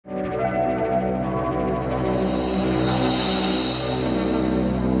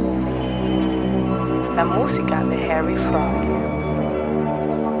la música de Harry Fraud.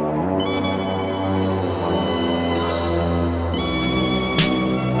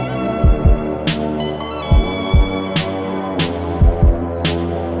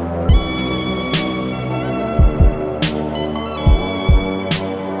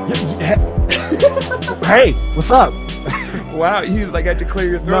 Hey, what's up? Wow, you like had to clear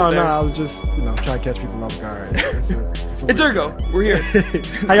your throat. No, I was just trying to catch people off guard. It's Ergo. We're here.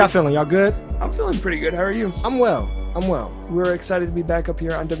 How y'all feeling? Y'all good? I'm feeling pretty good. How are you? I'm well. We're excited to be back up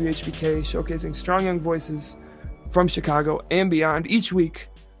here on WHBK, showcasing strong young voices from Chicago and beyond. Each week,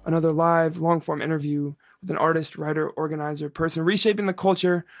 another live, long-form interview with an artist, writer, organizer, person reshaping the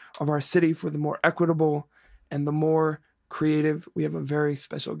culture of our city for the more equitable and the more creative. We have a very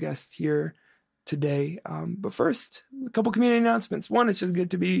special guest here today. But first, a couple community announcements. One, it's just good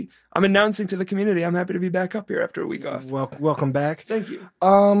to be, I'm announcing to the community, I'm happy to be back up here after a week off. Welcome back. Thank you.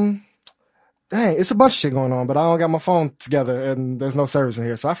 Dang, it's a bunch of shit going on, but I don't got my phone together and there's no service in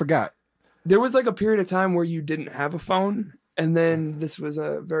here, so I forgot. There was like a period of time where you didn't have a phone, and then this was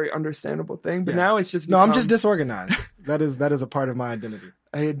a very understandable thing. But now it's just No, I'm just disorganized. That is a part of my identity.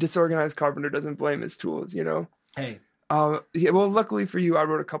 A disorganized carpenter doesn't blame his tools, you know? Hey. Yeah, well, luckily for you, I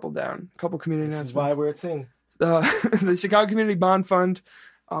wrote a couple community announcements. This is why we're a team. The Chicago Community Bond Fund.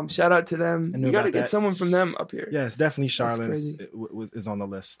 Shout out to them. We got to get someone from them up here. Yes, definitely Charlotte is on the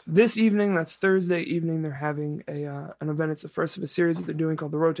list. This evening, that's Thursday evening, they're having an event. It's the first of a series that they're doing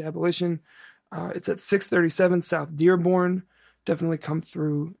called The Road to Abolition. It's at 637 South Dearborn. Definitely come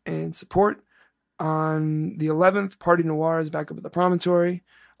through and support. On the 11th, Party Noir is back up at the Promontory.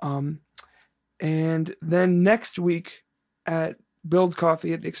 And then next week at Build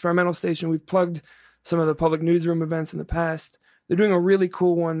Coffee at the Experimental Station, we've plugged some of the public newsroom events in the past. They're doing a really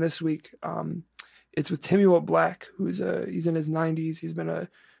cool one this week. It's with Timuel Black, he's in his 90s. He's been a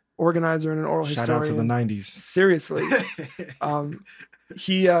organizer and an oral historian. Shout out to the 90s. Seriously.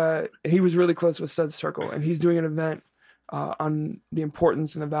 He was really close with Studs Circle, and he's doing an event on the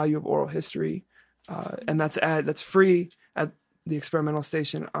importance and the value of oral history. And that's free at the Experimental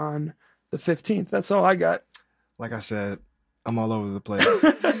Station on the 15th. That's all I got. Like I said, I'm all over the place.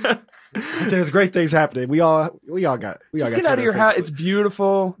 There's great things happening. We all got. Just get out of your house. It's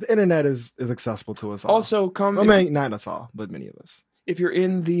beautiful. The internet is accessible to us all. Also, come. I mean, not us all, but many of us. If you're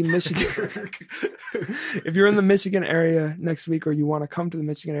in the Michigan area next week, or you want to come to the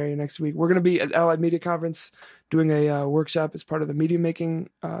Michigan area next week, we're going to be at Allied Media Conference doing a workshop as part of the media making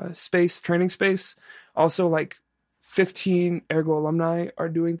training space. Also, like 15 Ergo alumni are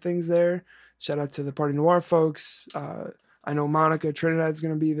doing things there. Shout out to the Party Noir folks. I know Monica Trinidad's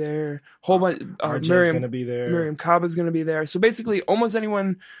going to be there. Whole bunch. Miriam going to be there. Miriam Kaba's going to be there. So basically, almost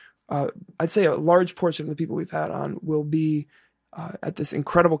anyone. I'd say a large portion of the people we've had on will be at this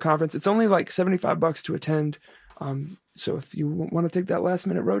incredible conference. It's only like $75 to attend. So if you want to take that last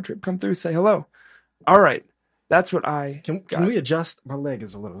minute road trip, come through, say hello. All right, that's what I. Can we adjust? My leg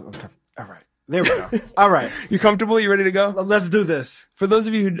is a little. Okay. All right. There we go. All right. You comfortable? You ready to go? Let's do this. For those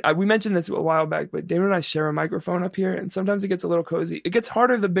of you who, we mentioned this a while back, but Damon and I share a microphone up here, and sometimes it gets a little cozy. It gets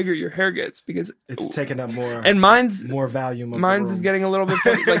harder the bigger your hair gets because it's taking up more. And mine's more volume. Mine's is getting a little bit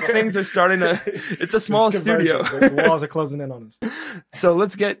like things are starting to. It's a small studio. The walls are closing in on us. So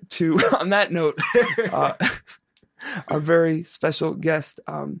let's get to on that note. Our very special guest.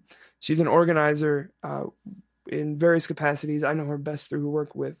 She's an organizer in various capacities. I know her best through her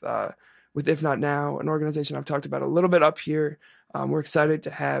work with If Not Now, an organization I've talked about a little bit up here. We're excited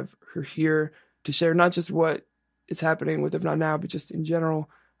to have her here to share not just what is happening with If Not Now, but just in general,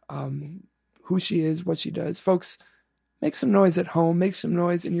 who she is, what she does. Folks, make some noise at home. Make some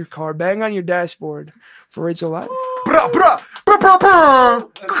noise in your car. Bang on your dashboard for Rachel Lott.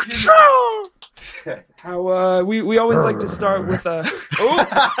 How we always like to start with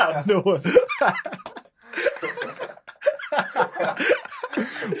no.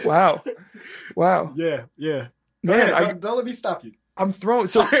 Wow. Yeah. Man, don't let me stop you. I'm thrown.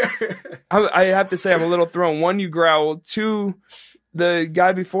 So I have to say I'm a little thrown. One, you growled. Two, the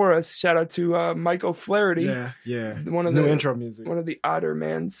guy before us. Shout out to Mike O'Flaherty. Yeah. One of new the intro music. One of the odder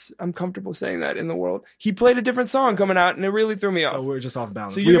mans. I'm comfortable saying that in the world. He played a different song coming out, and it really threw me off. So we're just off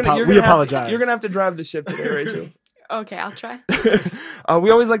balance. So we apologize. You're gonna have to drive the ship today, Rachel. Okay, I'll try.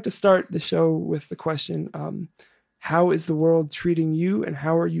 We always like to start the show with the question, how is the world treating you, and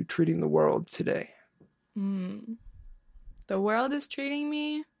how are you treating the world today? The world is treating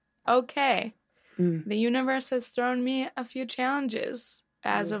me okay. The universe has thrown me a few challenges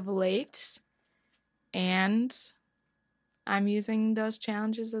as of late, and I'm using those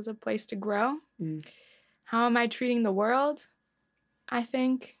challenges as a place to grow. How am I treating the world? I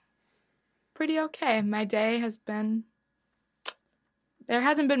think pretty okay. My day has been, there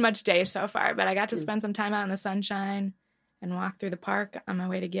hasn't been much day so far, but I got to spend some time out in the sunshine and walk through the park on my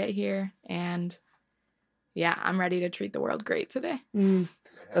way to get here. And yeah, I'm ready to treat the world great today.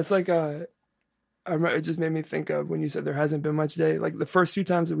 That's like it just made me think of when you said there hasn't been much day. Like the first few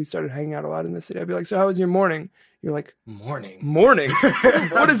times that we started hanging out a lot in the city, I'd be like, so how was your morning? You're like, Morning.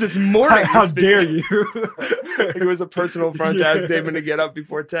 What is this morning? How dare you? It was a personal affront to ask Damon to get up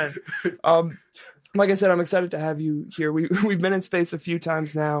before 10. Like I said, I'm excited to have you here. We've been in space a few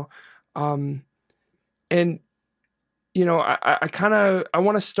times now. And, you know, I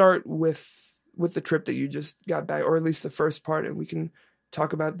want to start with the trip that you just got back, or at least the first part, and we can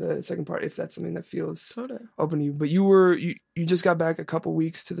talk about the second part if that's something that feels Totally. open to you. But you just got back a couple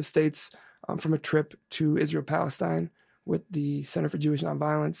weeks to the States from a trip to Israel, Palestine with the Center for Jewish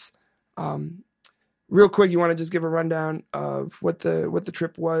Nonviolence. Real quick, you want to just give a rundown of what the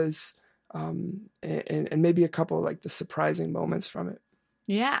trip was, and maybe a couple like the surprising moments from it.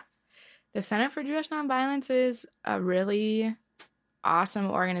 Yeah. The Center for Jewish Nonviolence is a really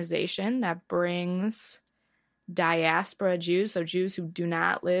awesome organization that brings diaspora Jews, so Jews who do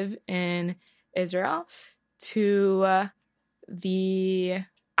not live in Israel, to the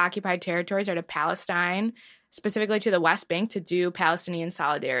occupied territories or to Palestine, specifically to the West Bank, to do Palestinian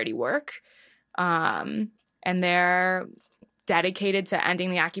solidarity work. And they're dedicated to ending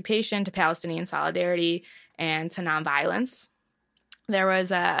the occupation, to Palestinian solidarity, and to nonviolence. There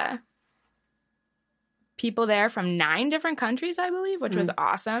was people there from 9 different countries, I believe, which was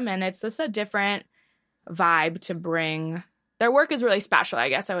awesome. And it's just a different vibe to bring. Their work is really special, I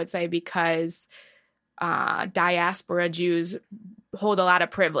guess I would say, because diaspora Jews hold a lot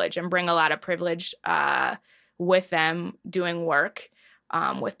of privilege and bring a lot of privilege with them doing work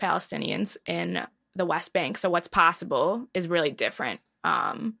with Palestinians in the West Bank. So what's possible is really different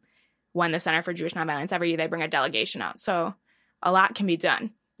when the Center for Jewish Nonviolence, every year they bring a delegation out. So a lot can be done.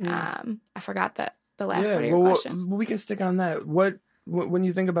 I forgot that the last part of your question. We can stick on that. What when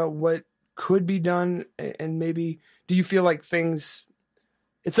you think about what could be done, and maybe do you feel like things,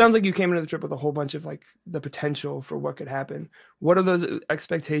 it sounds like you came into the trip with a whole bunch of like the potential for what could happen. What of those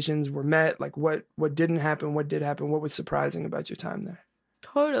expectations were met? Like what didn't happen? What did happen? What was surprising about your time there?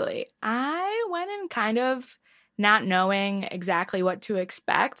 Totally. I went in kind of not knowing exactly what to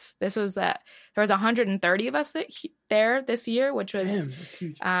expect. There was 130 of us there this year, which was that's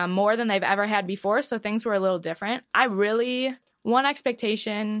huge. More than they've ever had before. So things were a little different. One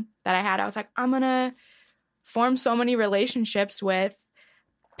expectation that I had, I was like, I'm going to form so many relationships with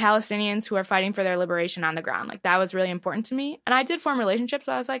Palestinians who are fighting for their liberation on the ground. Like that was really important to me. And I did form relationships,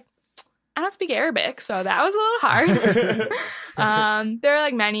 but I was like, I don't speak Arabic, so that was a little hard. There are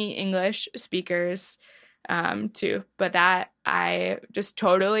like many English speakers too, but that I just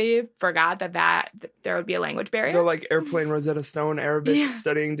totally forgot that there would be a language barrier. The like airplane Rosetta Stone Arabic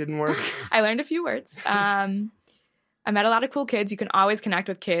studying didn't work. I learned a few words. I met a lot of cool kids. You can always connect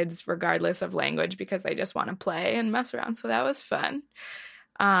with kids regardless of language because they just want to play and mess around. So that was fun.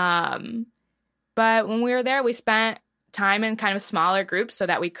 But when we were there, we spent time in kind of smaller groups so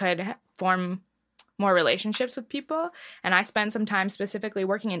that we could form more relationships with people. And I spent some time specifically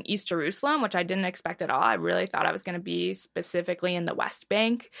working in East Jerusalem, which I didn't expect at all. I really thought I was going to be specifically in the West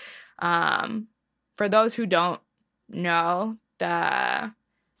Bank. For those who don't know, the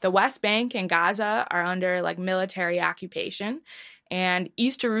West Bank and Gaza are under like military occupation, and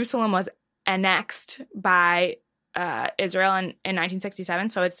East Jerusalem was annexed by Israel in 1967.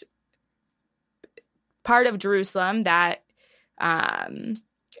 So it's part of Jerusalem that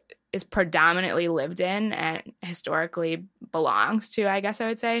is predominantly lived in and historically belongs to, I guess I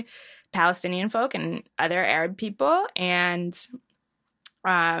would say, Palestinian folk and other Arab people. And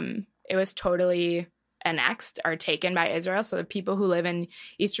it was totally annexed or taken by Israel. So the people who live in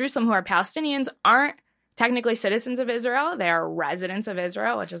East Jerusalem who are Palestinians aren't technically citizens of Israel. They are residents of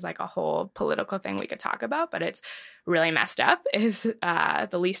Israel, which is like a whole political thing we could talk about, but it's really messed up is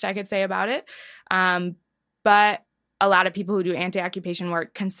the least I could say about it. But a lot of people who do anti-occupation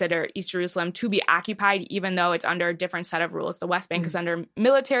work consider East Jerusalem to be occupied, even though it's under a different set of rules. The West Bank is under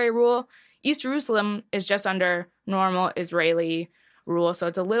military rule. East Jerusalem is just under normal Israeli rule. So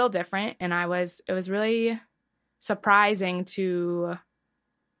it's a little different. And it was really surprising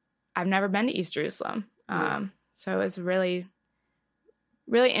I've never been to East Jerusalem. So it was really,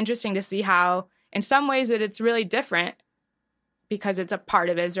 really interesting to see how, in some ways, it's really different because it's a part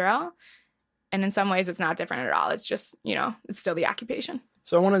of Israel. And in some ways, it's not different at all. It's just, it's still the occupation.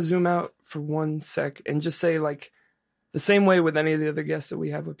 So I want to zoom out for 1 sec and just say, like, the same way with any of the other guests that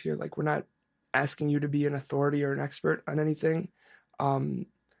we have up here, like, we're not asking you to be an authority or an expert on anything.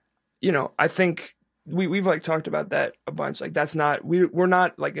 I think we've like talked about that a bunch. Like that's not, we're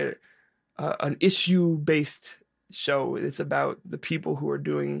not like an issue based show. It's about the people who are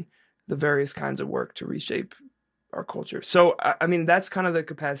doing the various kinds of work to reshape our culture. So, I mean, that's kind of the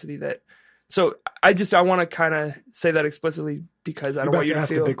capacity that, so I want to kind of say that explicitly because I don't want you to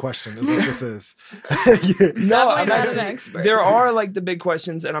ask feel a big question is what this is. No, I'm not actually, an expert. there are like the big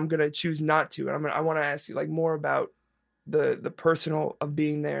questions and I'm going to choose not to. And I want to ask you like more about the personal of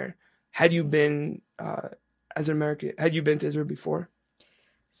being there. Had you been, as an American, had you been to Israel before?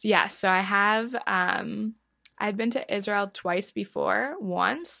 Yeah, so I have, I'd been to Israel twice before,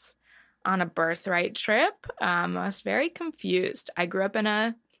 once on a birthright trip. I was very confused. I grew up in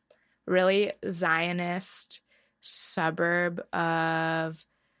a really Zionist suburb of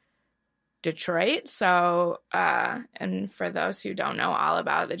Detroit. So, and for those who don't know all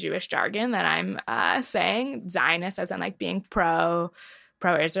about the Jewish jargon that I'm saying, Zionist as in like being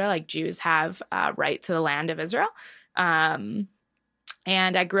pro-Israel, like Jews have right to the land of Israel. And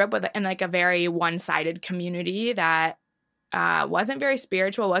I grew up in like a very one-sided community that wasn't very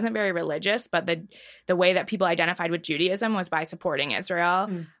spiritual, wasn't very religious, but the way that people identified with Judaism was by supporting Israel,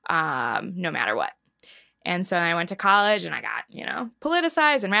 no matter what. And so I went to college and I got,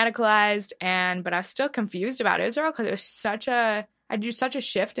 politicized and radicalized, but I was still confused about Israel because it was I do such a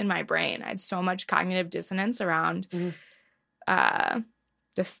shift in my brain. I had so much cognitive dissonance around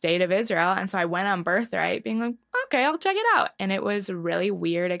the state of Israel. And so I went on Birthright being like, okay, I'll check it out. And it was a really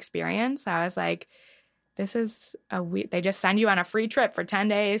weird experience. I was like, this is they just send you on a free trip for 10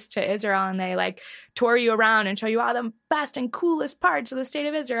 days to Israel and they like tour you around and show you all the best and coolest parts of the state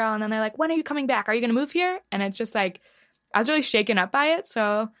of Israel. And then they're like, when are you coming back? Are you going to move here? And it's just like, I was really shaken up by it.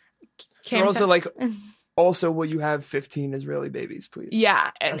 So you're also like, also, will you have 15 Israeli babies, please?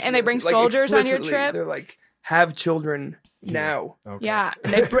 Yeah. And they bring soldiers on your trip. They're like, have children now. Okay. Yeah.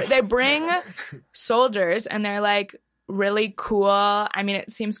 They bring soldiers and they're like, really cool. I mean,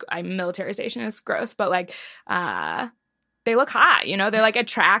 it seems militarization is gross, but like they look hot, they're like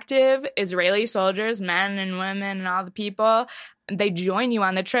attractive Israeli soldiers, men and women and all the people. They join you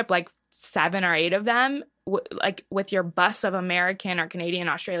on the trip, like 7 or 8 of them, like with your bus of American or Canadian,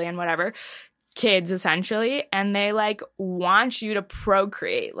 Australian, whatever kids essentially, and they like want you to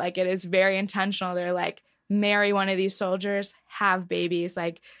procreate. Like it is very intentional. They're like, marry one of these soldiers, have babies,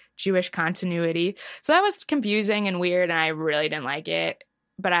 like Jewish continuity. So that was confusing and weird, and I really didn't like it.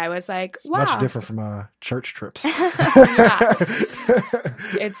 But I was like, wow. Much different from church trips. Yeah.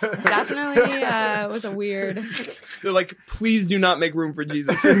 It's definitely was a weird... They're like, please do not make room for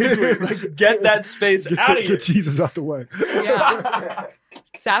Jesus. Like, get that space out of here. Get Jesus out the way. Yeah.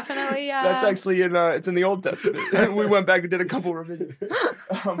 It's definitely... That's actually it's in the Old Testament. We went back and did a couple revisions.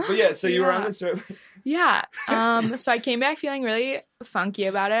 But yeah, so you were on this trip. Yeah. So I came back feeling really funky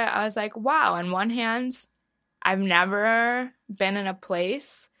about it. I was like, wow, on one hand, I've never been in a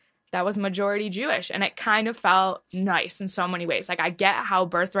place that was majority Jewish, and it kind of felt nice in so many ways. Like I get how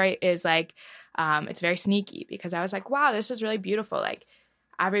Birthright is like, it's very sneaky, because I was like, wow, this is really beautiful. Like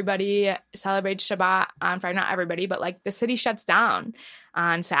everybody celebrates Shabbat on Friday, not everybody, but like the city shuts down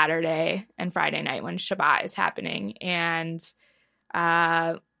on Saturday and Friday night when Shabbat is happening. And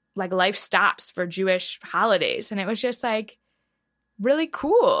like life stops for Jewish holidays. And it was just like really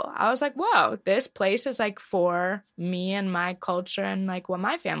cool. I was like, whoa, this place is like for me and my culture and like what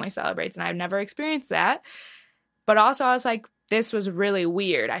my family celebrates. And I've never experienced that. But also I was like, this was really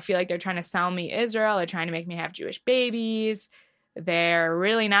weird. I feel like they're trying to sell me Israel. They're trying to make me have Jewish babies. They're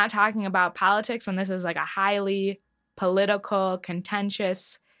really not talking about politics when this is like a highly political,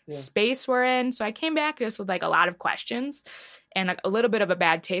 contentious space we're in. So I came back just with like a lot of questions and like a little bit of a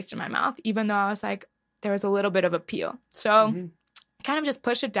bad taste in my mouth, even though I was like, there was a little bit of appeal. So I kind of just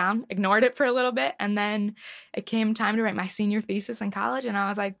pushed it down, ignored it for a little bit. And then it came time to write my senior thesis in college. And I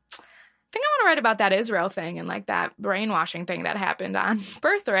was like, I think I want to write about that Israel thing and like that brainwashing thing that happened on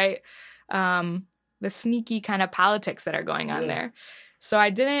Birthright. The sneaky kind of politics that are going on there. So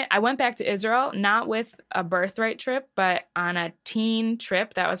I went back to Israel, not with a Birthright trip, but on a teen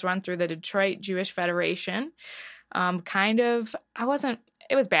trip that was run through the Detroit Jewish Federation. It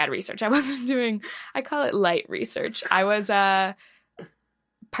was bad research. I wasn't doing, I call it light research. I was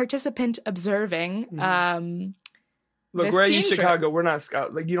participant observing, Look, we're at Chicago. We're not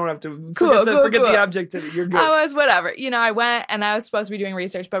Scout. Like, you don't have to forget the objectivity. You're good. I was whatever. I went and I was supposed to be doing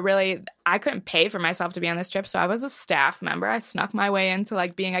research, but really I couldn't pay for myself to be on this trip. So I was a staff member. I snuck my way into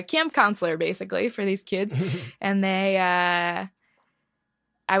like being a camp counselor basically for these kids. And it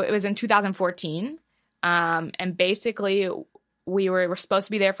was in 2014. And basically we were supposed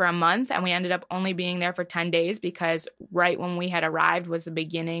to be there for a month, and we ended up only being there for 10 days because right when we had arrived was the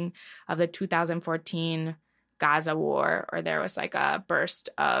beginning of the 2014 Gaza war, or there was like a burst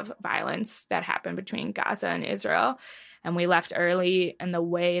of violence that happened between Gaza and Israel. And we left early, and the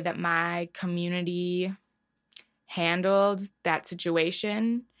way that my community handled that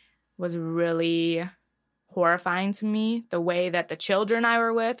situation was really horrifying to me. The way that the children I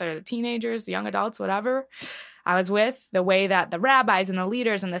were with, or the teenagers, the young adults, whatever I was with, the way that the rabbis and the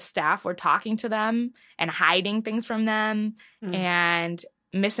leaders and the staff were talking to them and hiding things from them and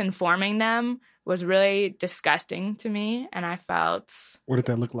misinforming them was really disgusting to me. And I felt... What did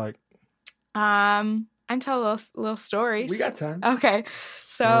that look like? I can tell little stories. We got time. Okay.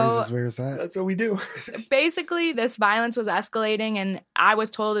 So Where is that? That's what we do. basically, this violence was escalating, and I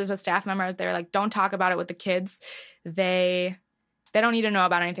was told as a staff member, they're like, don't talk about it with the kids. They don't need to know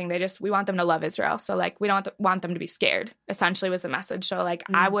about anything. We want them to love Israel. So, like, we don't want them to be scared, essentially was the message. So, like,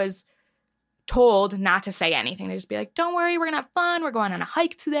 I was told not to say anything. They just be like, don't worry, we're going to have fun. We're going on a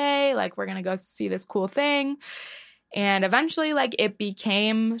hike today. Like, we're going to go see this cool thing. And eventually, like, it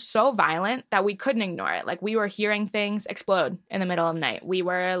became so violent that we couldn't ignore it. Like, we were hearing things explode in the middle of the night. We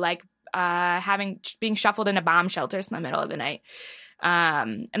were, like, being shuffled into bomb shelters in the middle of the night.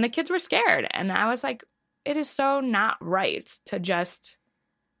 And the kids were scared. And I was like, it is so not right to just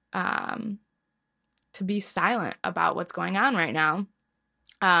to be silent about what's going on right now.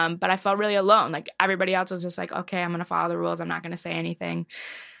 But I felt really alone. Like, everybody else was just like, okay, I'm going to follow the rules. I'm not going to say anything.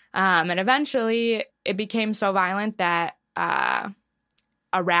 And eventually it became so violent that a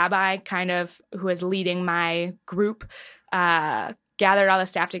rabbi kind of who was leading my group gathered all the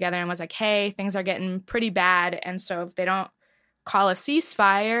staff together and was like, hey, things are getting pretty bad. And so if they don't call a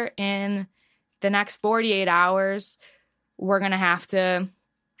ceasefire in the next 48 hours, we're going to have to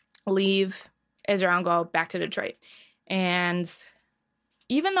leave Israel and go back to Detroit. And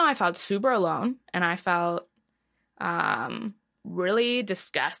even though I felt super alone and I felt really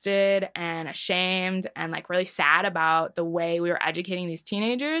disgusted and ashamed and like really sad about the way we were educating these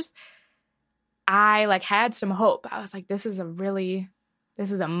teenagers, I like had some hope. I was like, this is a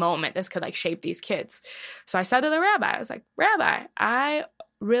moment. This could like shape these kids. So I said to the rabbi, I was like, Rabbi, I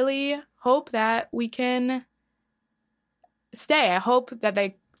really hope that we can stay. I hope that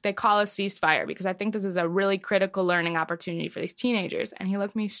they call a ceasefire because I think this is a really critical learning opportunity for these teenagers. And he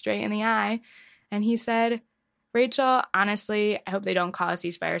looked me straight in the eye and he said, Rachel, honestly, I hope they don't call a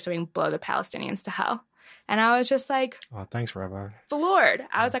ceasefire so we can blow the Palestinians to hell. And I was just like, oh, thanks, Rabbi. Floored.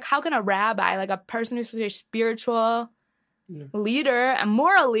 I was like, how can a rabbi, like a person who's supposed to be a spiritual leader and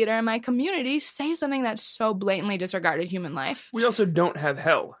moral leader in my community, say something that so blatantly disregarded human life? We also don't have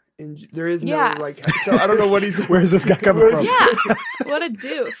hell. And there is no, like, so I don't know what he's... Where's this guy coming from? Yeah. What a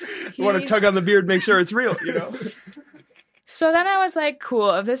doof. You want to tug on the beard, make sure it's real, you know? So then I was like,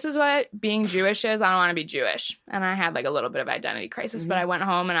 cool, if this is what being Jewish is, I don't want to be Jewish. And I had like a little bit of identity crisis, but I went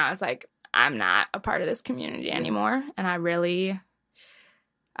home and I was like, I'm not a part of this community anymore. And I really,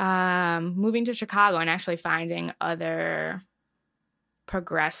 moving to Chicago and actually finding other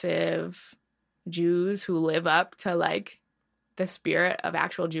progressive Jews who live up to like the spirit of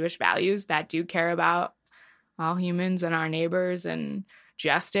actual Jewish values that do care about all humans and our neighbors and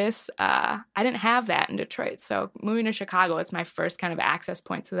justice. I didn't have that in Detroit. So moving to Chicago was my first kind of access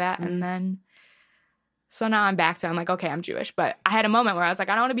point to that. And then, so now I'm back to, I'm like, okay, I'm Jewish. But I had a moment where I was like,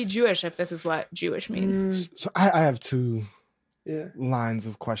 I don't want to be Jewish if this is what Jewish means. So I have two lines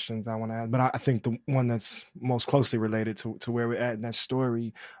of questions I want to add. But I think the one that's most closely related to where we're at in that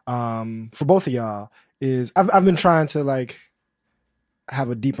story, for both of y'all, is I've been trying to like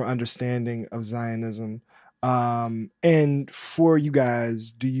have a deeper understanding of Zionism. And for you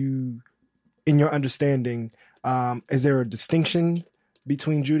guys, do you, in your understanding, is there a distinction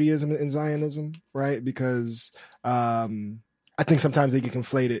between Judaism and Zionism, right? Because I think sometimes they get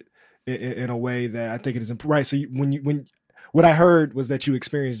conflated in a way that I think it is right. So when what I heard was that you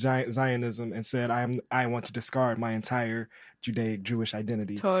experienced Zionism and said, I want to discard my entire Judaic Jewish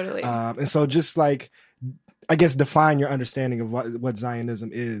identity. Totally. And so just like, I guess, define your understanding of what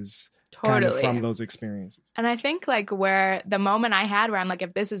Zionism is. Kind of from those experiences. And I think like where the moment I had where I'm like,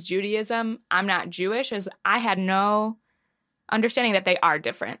 if this is Judaism, I'm not Jewish, is I had no understanding that they are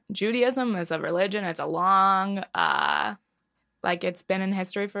different. Judaism is a religion. It's a long, like it's been in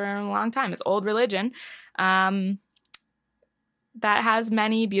history for a long time. It's old religion that has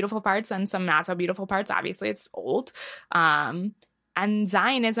many beautiful parts and some not so beautiful parts. Obviously, it's old. And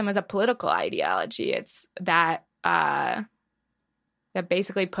Zionism is a political ideology. It's that... that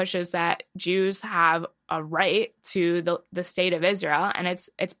basically pushes that Jews have a right to the state of Israel. And it's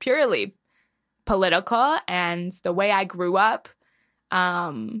purely political. And the way I grew up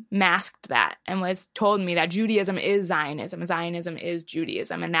masked that and was told me that Judaism is Zionism, Zionism is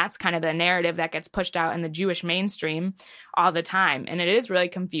Judaism. And that's kind of the narrative that gets pushed out in the Jewish mainstream all the time. And it is really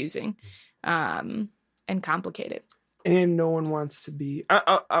confusing and complicated. And no one wants to be,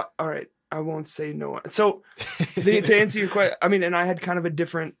 all right, I won't say no one. So to answer your question, I mean, and I had kind of a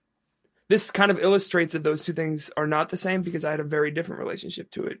different, this kind of illustrates that those two things are not the same, because I had a very different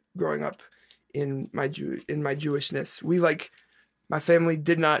relationship to it growing up in my Jewishness. My family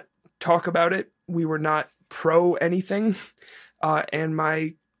did not talk about it. We were not pro anything. And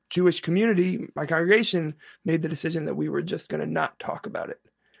my Jewish community, my congregation, made the decision that we were just going to not talk about it,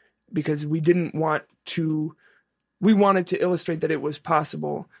 because we wanted to illustrate that it was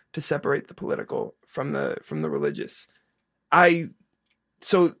possible to separate the political from the religious. Those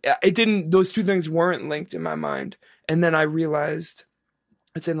two things weren't linked in my mind. And then I realized,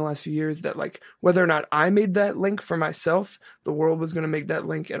 I'd say in the last few years, that whether or not I made that link for myself, the world was going to make that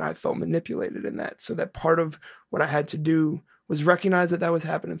link, and I felt manipulated in that. So that part of what I had to do was recognize that was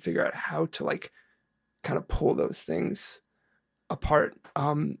happening and figure out how to kind of pull those things apart.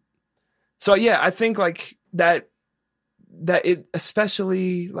 So yeah, I think that it,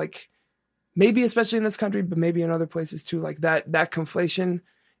 especially maybe especially in this country, but maybe in other places too, that conflation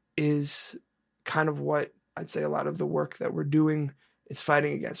is kind of what I'd say a lot of the work that we're doing is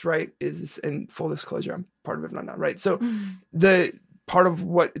fighting against, right? Is, in full disclosure, I'm part of it, not right. So the part of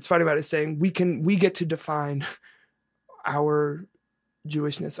what it's fighting about is saying we get to define our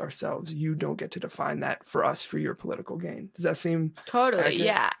Jewishness ourselves. You don't get to define that for us for your political gain. Does that seem totally accurate?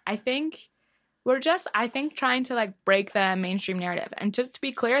 Yeah, I think we're just trying to break the mainstream narrative. And to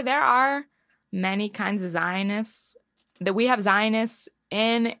be clear, there are many kinds of Zionists that we have Zionists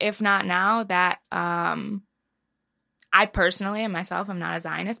in, if not now, that I personally and myself am not a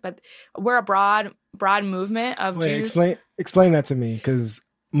Zionist, but we're a broad movement of Jews. Explain that to me, because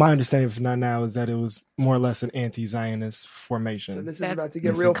my understanding of Not Now is that it was more or less an anti-Zionist formation. So this is about to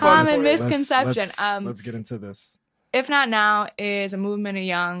get real fun. Common misconception. Let's get into this. If Not Now is a movement of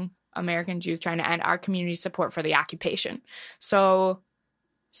young American Jews trying to end our community support for the occupation. So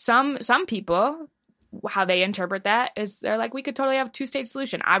some people, how they interpret that is they're we could totally have a two-state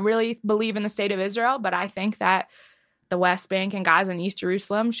solution. I really believe in the state of Israel, but I think that the West Bank and Gaza and East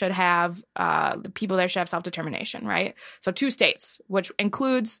Jerusalem should have, the people there should have self-determination, right? So 2 states, which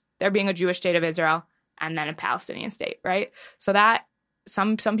includes there being a Jewish state of Israel and then a Palestinian state, right? So that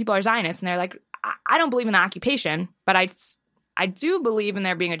some people are Zionists and they're I don't believe in the occupation, but I do believe in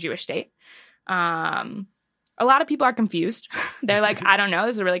there being a Jewish state. A lot of people are confused. They're I don't know.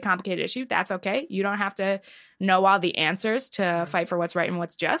 This is a really complicated issue. That's okay. You don't have to know all the answers to fight for what's right and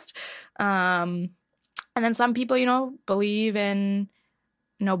what's just. And then some people, believe in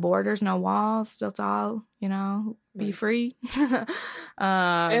no borders, no walls. Let's all, be free.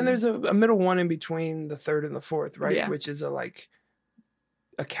 And there's a middle one in between the third and the fourth, right? Yeah. Which is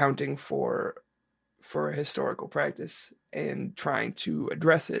accounting for a historical practice and trying to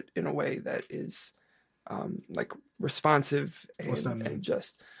address it in a way that is responsive and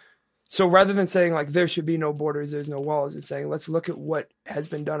just. So rather than saying there should be no borders, there's no walls, it's saying let's look at what has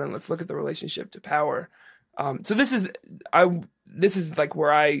been done and let's look at the relationship to power. So this is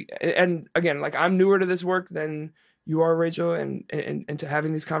where and again, I'm newer to this work than you are, Rachel, and to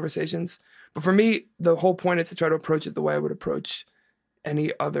having these conversations. But for me, the whole point is to try to approach it the way I would approach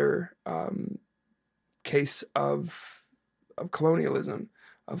any other case of colonialism,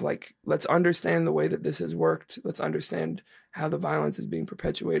 of let's understand the way that this has worked. Let's understand how the violence is being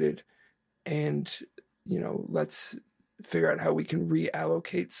perpetuated. And, let's figure out how we can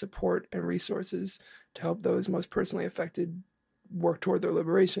reallocate support and resources to help those most personally affected work toward their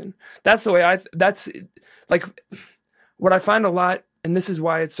liberation. That's the way that's what I find a lot. And this is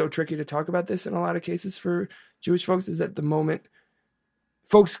why it's so tricky to talk about this in a lot of cases for Jewish folks, is that the moment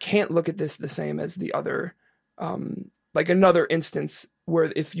folks can't look at this the same as the other, another instance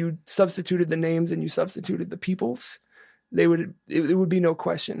where if you substituted the names and you substituted the peoples, it would be no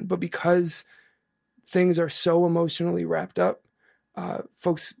question. But because things are so emotionally wrapped up,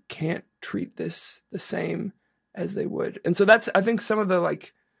 folks can't treat this the same as they would. And so that's, I think, some of the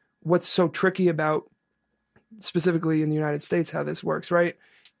what's so tricky about, specifically in the United States, how this works, right,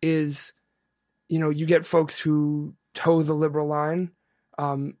 is, you get folks who toe the liberal line,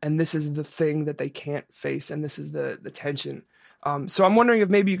 and this is the thing that they can't face, and this is the tension. So I'm wondering if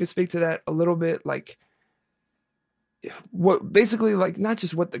maybe you could speak to that a little bit, what basically not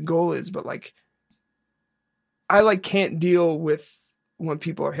just what the goal is, but I can't deal with when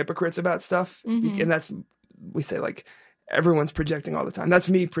people are hypocrites about stuff. Mm-hmm. And that's, we say everyone's projecting all the time. That's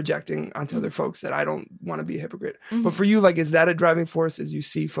me projecting onto other folks that I don't want to be a hypocrite. But for you, like, is that a driving force as you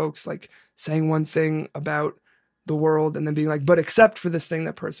see folks like saying one thing about the world and then being like, but except for this thing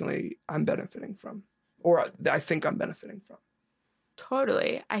that personally I'm benefiting from, or I think I'm benefiting from?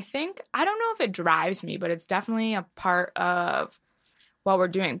 Totally. I don't know if it drives me, but it's definitely a part of what we're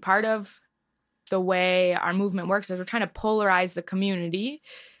doing. Part of the way our movement works is we're trying to polarize the community.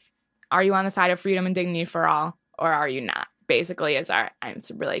 Are you on the side of freedom and dignity for all, or are you not? Basically, it's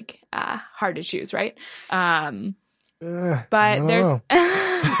really hard to choose, right? But there's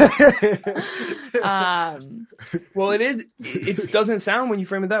well, it doesn't sound when you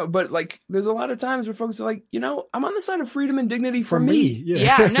frame it that way, but like there's a lot of times where folks are like, I'm on the side of freedom and dignity for me.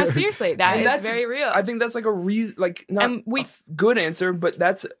 Yeah, no, seriously, that's very real. I think that's like a good answer, but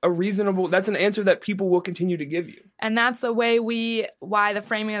that's an answer that people will continue to give you. And that's the way why the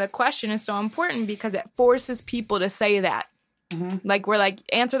framing of the question is so important, because it forces people to say that. Like, we're like,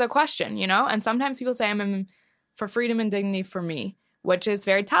 answer the question, and sometimes people say I'm for freedom and dignity for me, which is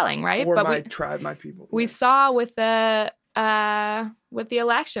very telling, right? Or my tribe, my people. We saw with the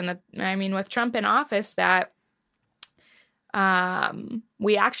election, with Trump in office, that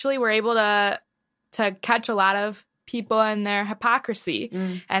we actually were able to catch a lot of people in their hypocrisy,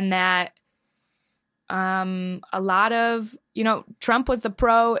 and that a lot of, Trump was the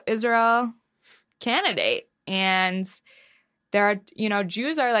pro-Israel candidate, and there are,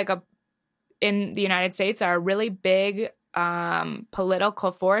 Jews are in the United States are a really big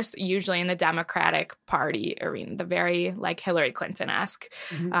political force, usually in the Democratic Party arena, the very Hillary Clinton-esque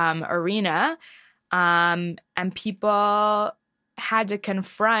arena. And people had to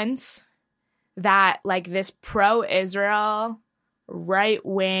confront that, this pro-Israel,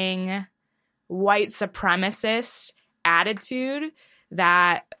 right-wing, white supremacist attitude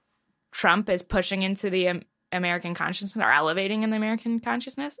that Trump is pushing into the American consciousness, or elevating in the American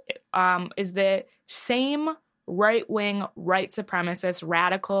consciousness, is the same right-wing, white supremacist,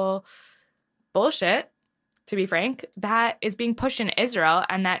 radical bullshit, to be frank, that is being pushed in Israel,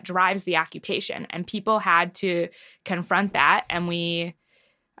 and that drives the occupation. And people had to confront that, and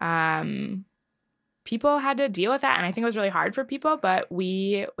people had to deal with that. And I think it was really hard for people, but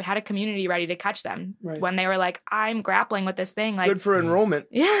we had a community ready to catch them when they were like, I'm grappling with this thing. It's good for enrollment.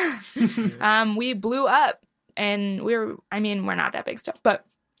 Yeah. We blew up. And we're not that big still, but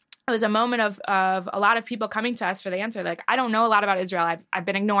it was a moment of a lot of people coming to us for the answer. Like, I don't know a lot about Israel. I've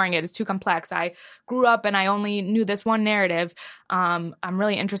been ignoring it. It's too complex. I grew up and I only knew this one narrative. I'm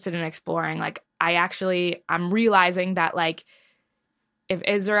really interested in exploring. I'm realizing that, if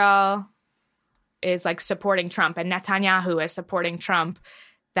Israel is supporting Trump and Netanyahu is supporting Trump,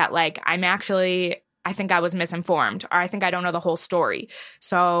 that I think I was misinformed, or I think I don't know the whole story.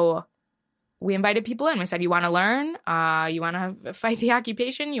 So we invited people in. We said, you want to learn? You want to fight the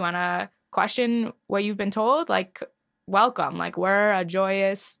occupation? You want to question what you've been told? Welcome. We're a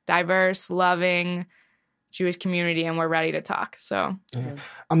joyous, diverse, loving Jewish community, and we're ready to talk. So yeah.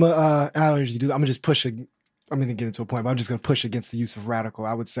 I'm gonna just push. I'm going to get into a point, but I'm just going to push against the use of radical.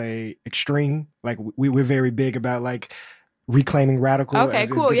 I would say extreme. We're very big about reclaiming radical as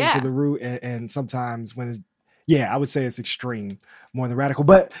getting to the root, and sometimes when I would say it's extreme more than radical.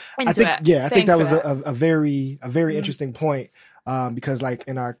 But I think that was a very interesting point, because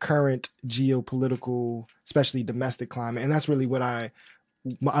in our current geopolitical, especially domestic climate, and that's really what my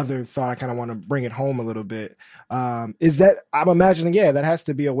other thought, I kind of want to bring it home a little bit, is that I'm imagining, that has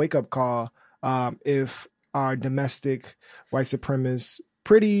to be a wake up call, if our domestic white supremacists,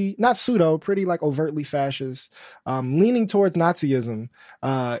 pretty overtly fascist, leaning towards Nazism,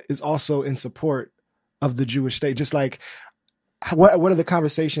 is also in support of the Jewish state. Just what are the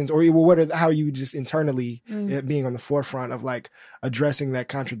conversations, or how are you just internally being on the forefront of addressing that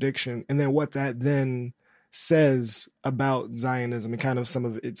contradiction, and then what that then says about Zionism and kind of some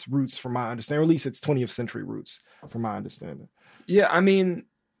of its roots, from my understanding, or at least its 20th century roots, from my understanding. Yeah,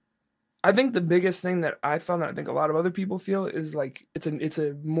 I think the biggest thing that I found, that I think a lot of other people feel, is it's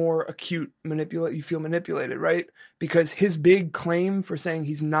a more acute you feel manipulated, right? Because his big claim for saying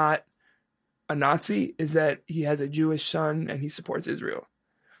he's not a Nazi is that he has a Jewish son and he supports Israel.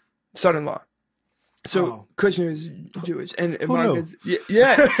 Son-in-law. So Kushner is Jewish, and Ivanka's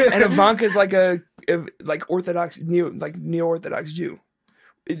and Ivanka's Orthodox neo-Orthodox Jew.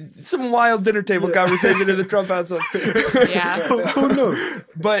 It's some wild dinner table conversation in the Trump household. Who knows?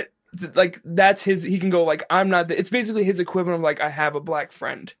 But that's his. He can go I'm not. It's basically his equivalent of I have a black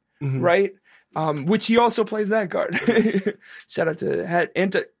friend, right? Which he also plays that card. Shout out to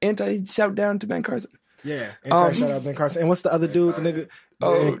anti shout down to Ben Carson. Yeah. Inside shout out Ben Carson. And what's the other dude? The nigga.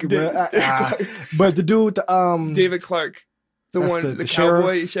 But the dude, David Clark, the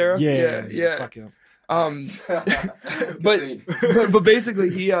cowboy sheriff. Yeah. Fuck him. But basically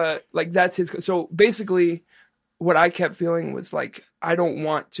he like that's his. So basically, what I kept feeling was like I don't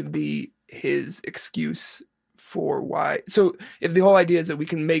want to be his excuse for why. So if the whole idea is that we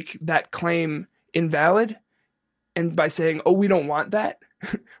can make that claim invalid, and by saying, "Oh, we don't want that,"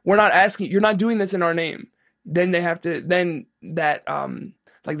 we're not asking. You're not doing this in our name. Then they have to. Then that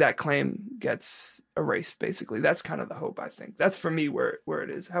like that claim gets erased. Basically, that's kind of the hope. I think that's for me where it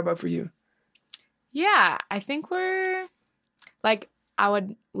is. How about for you? Yeah, I think we're like I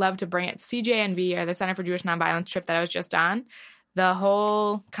would love to bring it. CJNV, or the Center for Jewish Nonviolence trip that I was just on. The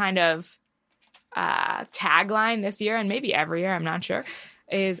whole kind of tagline this year, and maybe every year, I'm not sure,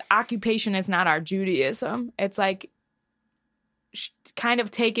 is occupation is not our Judaism. It's like kind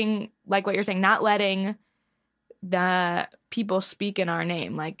of taking, like what you're saying, not letting the people speak in our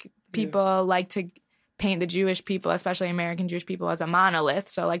name. Like people like to paint the Jewish people, especially American Jewish people, as a monolith.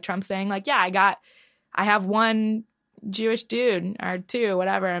 So like Trump saying like, yeah, I have one Jewish dude or two,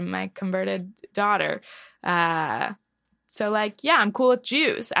 whatever, and my converted daughter. So, like, yeah, I'm cool with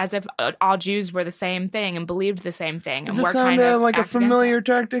Jews, as if all Jews were the same thing and believed the same thing. Does this sound like a familiar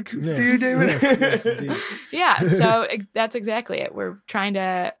tactic to you, David? Yes, indeed. Yeah, so that's exactly it. We're trying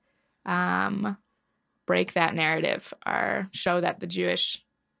to break that narrative or show that the Jewish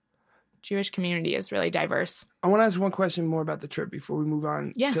community is really diverse. I want to ask one question more about the trip before we move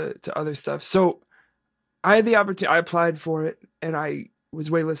on to other stuff. So, I had the opportunity, I applied for it, and I was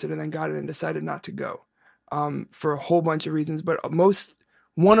waitlisted and then got it and decided not to go. For a whole bunch of reasons, but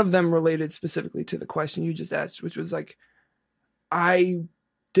one of them related specifically to the question you just asked, which was like, I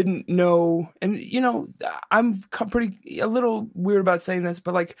didn't know, and you know, I'm a little weird about saying this,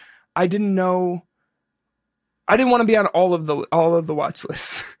 but like, I didn't know, I didn't want to be on all of the watch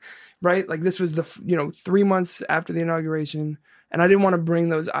lists, right? Like this was 3 months after the inauguration, and I didn't want to bring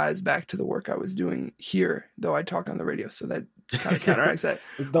those eyes back to the work I was doing here, though I talk on the radio, so that kind of counteracts that.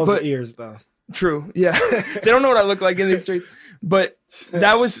 Those are ears, though. True. Yeah. They don't know what I look like in these streets, but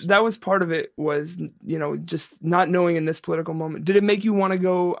that was part of it was, just not knowing in this political moment. Did it make you want to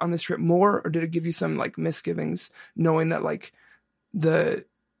go on this trip more, or did it give you some like misgivings knowing that like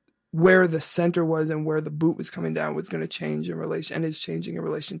where the center was and where the boot was coming down was going to change in relation and is changing in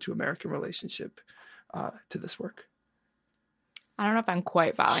relation to American relationship to this work? I don't know if I'm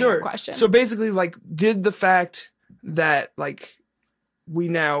quite following your question. So basically, like, did the fact that like we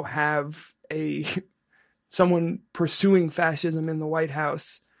now have someone pursuing fascism in the White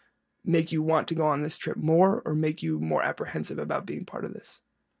House make you want to go on this trip more, or make you more apprehensive about being part of this?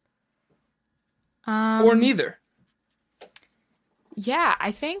 Or neither? Yeah,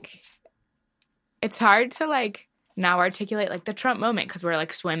 I think it's hard to like now articulate like the Trump moment because we're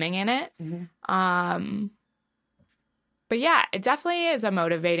like swimming in it. Mm-hmm. But yeah, it definitely is a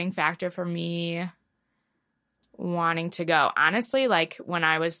motivating factor for me wanting to go. Honestly, like when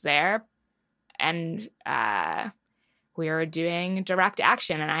I was there, and we were doing direct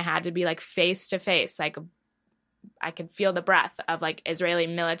action, and I had to be like face to face. Like I could feel the breath of like Israeli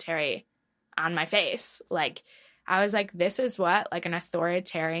military on my face. Like I was like, this is what like an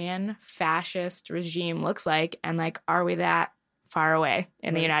authoritarian fascist regime looks like. And like, are we that far away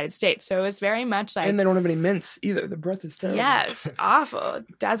in the United States? So it was very much like, and they don't have any mints either. The breath is terrible. Yes, awful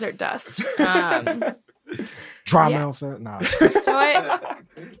desert dust. Dry mouth. Nah. So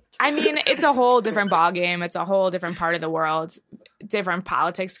I mean, it's a whole different ballgame. It's a whole different part of the world, different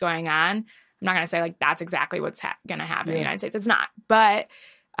politics going on. I'm not going to say like that's exactly what's going to happen in the United States. It's not. But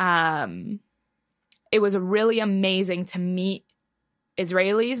it was really amazing to meet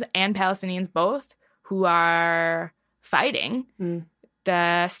Israelis and Palestinians both who are fighting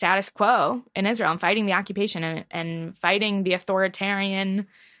the status quo in Israel and fighting the occupation and fighting the authoritarian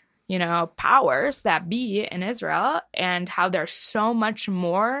powers that be in Israel, and how there's so much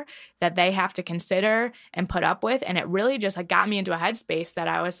more that they have to consider and put up with. And it really just like got me into a headspace that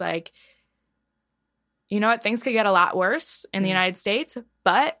I was like, you know what, things could get a lot worse in the United States,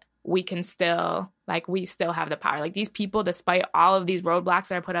 but we still have the power. Like these people, despite all of these roadblocks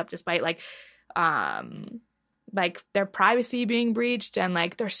that are put up, despite like their privacy being breached, and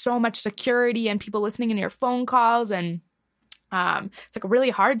like there's so much security and people listening in your phone calls, and it's like really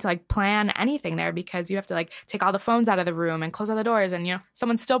hard to like plan anything there because you have to like take all the phones out of the room and close all the doors, and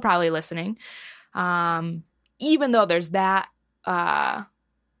someone's still probably listening. Even though there's that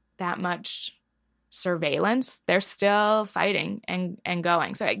much surveillance, they're still fighting and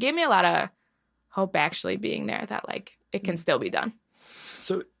going. So it gave me a lot of hope actually being there that like it can still be done.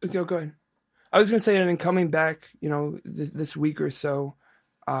 So go ahead. I was going to say, and then coming back, this week or so,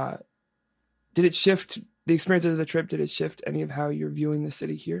 did it shift the experience of the trip? Did it shift any of how you're viewing the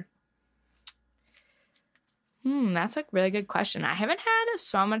city here? That's a really good question. I haven't had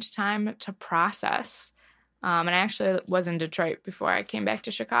so much time to process. And I actually was in Detroit before I came back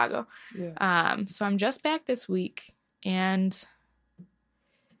to Chicago. Yeah. So I'm just back this week, and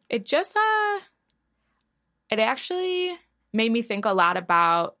it just it actually made me think a lot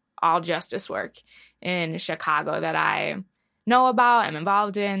about all justice work in Chicago that I know about, I'm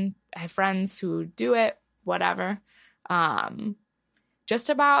involved in. I have friends who do it, whatever. Just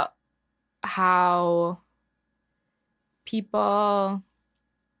about how people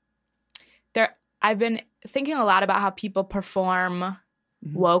I've been thinking a lot about how people perform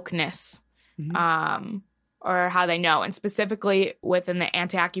wokeness, or how they know. And specifically within the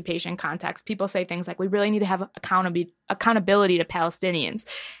anti-occupation context, people say things like, we really need to have accountability to Palestinians.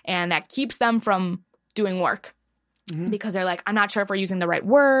 And that keeps them from doing work because they're like, I'm not sure if we're using the right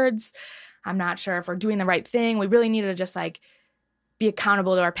words. I'm not sure if we're doing the right thing. We really need to just be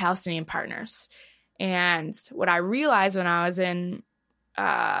accountable to our Palestinian partners. And what I realized when I was in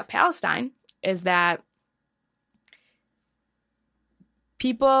Palestine is that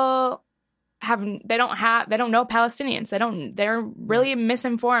people they don't know Palestinians. They're really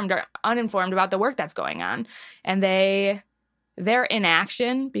misinformed or uninformed about the work that's going on. And their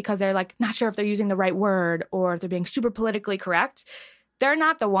inaction, because they're not sure if they're using the right word or if they're being super politically correct, they're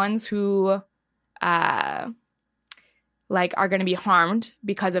not the ones who are going to be harmed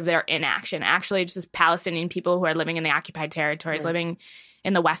because of their inaction. Actually, it's just Palestinian people who are living in the occupied territories, living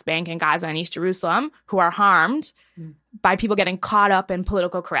in the West Bank and Gaza and East Jerusalem, who are harmed by people getting caught up in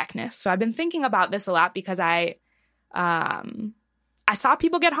political correctness. So I've been thinking about this a lot because I saw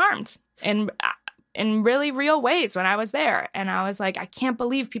people get harmed in really real ways when I was there. And I was like, I can't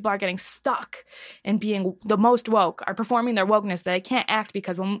believe people are getting stuck in being the most woke, are performing their wokeness, that they can't act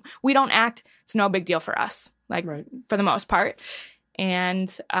because when we don't act, it's no big deal for us, for the most part.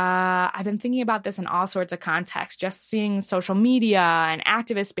 And I've been thinking about this in all sorts of contexts, just seeing social media and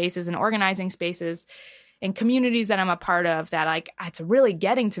activist spaces and organizing spaces in communities that I'm a part of that it's really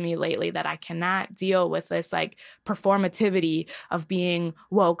getting to me lately, that I cannot deal with this performativity of being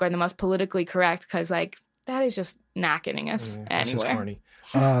woke or the most politically correct, because that is just not getting us anywhere. It's just corny.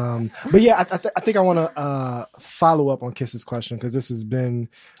 But yeah, I think I want to follow up on Kiss's question, because this has been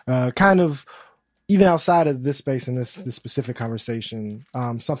kind of, even outside of this space and this specific conversation,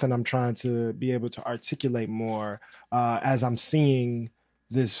 something I'm trying to be able to articulate more as I'm seeing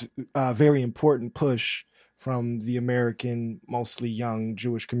this very important push from the American, mostly young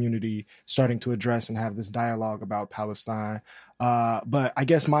Jewish community starting to address and have this dialogue about Palestine. But I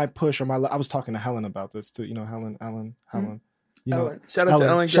guess my push, I was talking to Helen about this too. Ellen. Ellen. Shout out to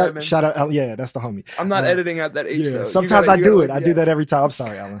Ellen Grabman. Shout out Ellen. Yeah, that's the homie. I'm not editing out that H though. Sometimes I do it. I do that every time. I'm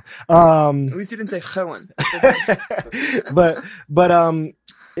sorry, Ellen. At least you didn't say Helen. but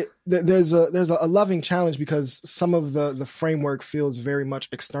there's a loving challenge, because some of the framework feels very much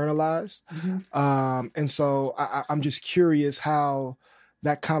externalized. And so I'm just curious how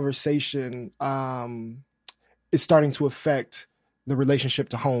that conversation is starting to affect the relationship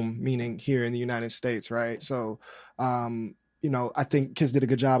to home, meaning here in the United States, right? So I think Kiss did a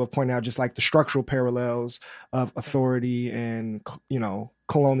good job of pointing out just the structural parallels of authority and,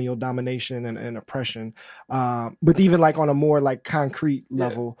 colonial domination and oppression. But even on a more concrete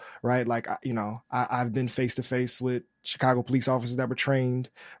level, right? I've been face to face with Chicago police officers that were trained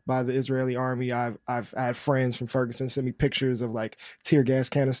by the Israeli army. I've had friends from Ferguson send me pictures of tear gas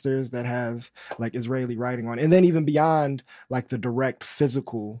canisters that have Israeli writing on it. And then even beyond the direct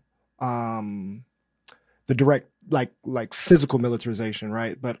physical, physical militarization,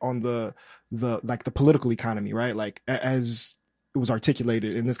 right? But on the political economy, right? As it was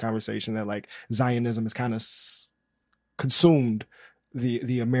articulated in this conversation, that Zionism has kind of consumed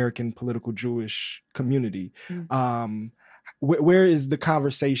the American political Jewish community. Where is the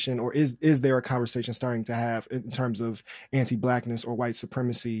conversation, or is there a conversation starting to have in terms of anti-Blackness or white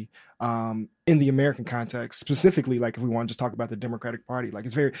supremacy in the American context, specifically if we want to just talk about the Democratic Party?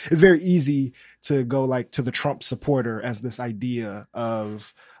 It's very easy to go to the Trump supporter as this idea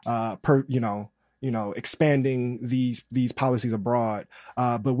of expanding these policies abroad,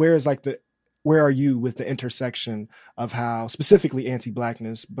 but where are you with the intersection of how specifically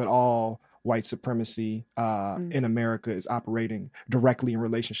anti-Blackness, but all white supremacy in America is operating directly in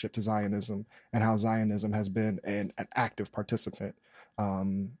relationship to Zionism, and how Zionism has been an active participant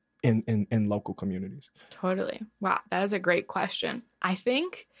in local communities? Totally. Wow, that is a great question. I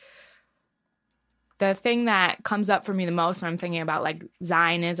think the thing that comes up for me the most when I'm thinking about like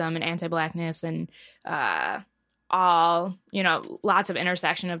Zionism and anti-Blackness and all, you know, lots of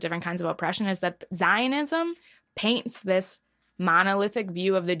intersection of different kinds of oppression is that Zionism paints this monolithic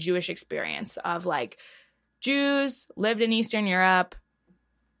view of the Jewish experience of like Jews lived in Eastern Europe.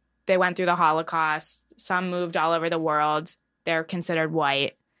 They went through the Holocaust. Some moved all over the world. They're considered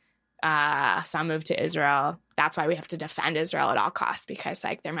white. Some moved to Israel. That's why we have to defend Israel at all costs, because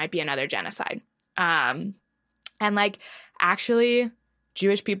like there might be another genocide. And like actually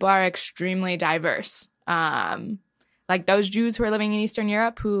Jewish people are extremely diverse. Like those Jews who are living in Eastern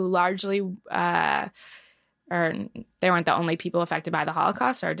Europe who largely or they weren't the only people affected by the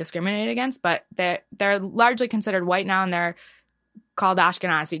Holocaust or discriminated against, but they're largely considered white now, and they're called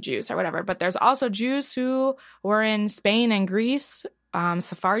Ashkenazi Jews or whatever. But there's also Jews who were in Spain and Greece,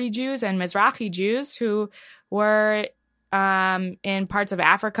 Sephardi Jews and Mizrahi Jews who were in parts of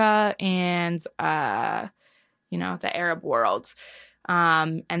Africa and, you know, the Arab world.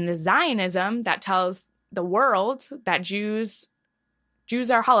 And the Zionism that tells the world that Jews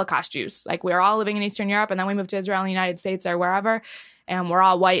are Holocaust Jews. Like we're all living in Eastern Europe and then we moved to Israel and the United States or wherever, and we're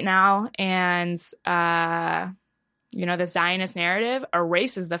all white now. And, you know, the Zionist narrative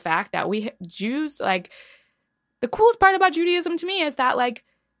erases the fact that we Jews, like the coolest part about Judaism to me is that like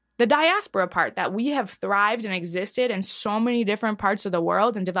the diaspora part, that we have thrived and existed in so many different parts of the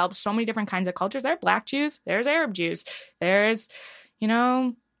world and developed so many different kinds of cultures. There are Black Jews, there's Arab Jews, there's, you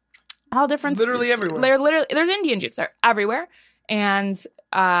know, all different. Literally everywhere. There's Indian Jews, they're everywhere. And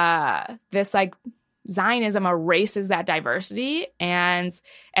this like Zionism erases that diversity, and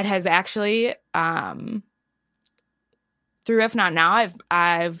it has actually through If Not Now,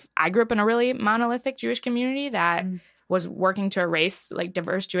 I grew up in a really monolithic Jewish community that was working to erase like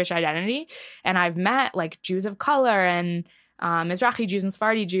diverse Jewish identity, and I've met like Jews of color and Mizrahi Jews and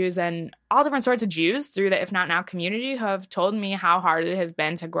Sephardi Jews and all different sorts of Jews through the If Not Now community who have told me how hard it has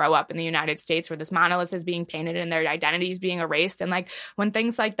been to grow up in the United States where this monolith is being painted and their identities being erased. And like when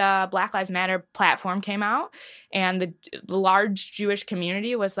things like the Black Lives Matter platform came out and the large Jewish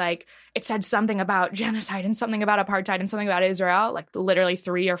community was like, it said something about genocide and something about apartheid and something about Israel, like literally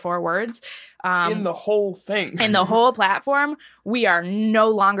 3 or 4 words. In the whole thing. In the whole platform, we are no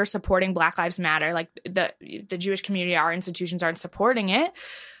longer supporting Black Lives Matter. Like the Jewish community, our institutions aren't supporting it.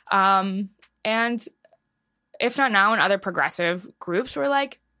 And If Not Now and other progressive groups were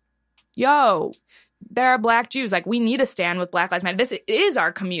like, yo, there are Black Jews. Like, we need to stand with Black Lives Matter. This is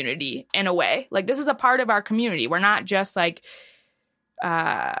our community in a way. Like, this is a part of our community. We're not just like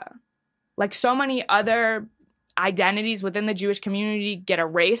so many other identities within the Jewish community get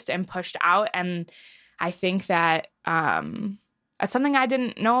erased and pushed out. And I think that that's something I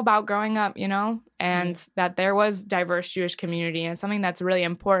didn't know about growing up, you know, and that there was diverse Jewish community, and something that's really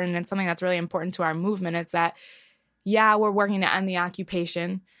important, and something that's really important to our movement. It's that, yeah, we're working to end the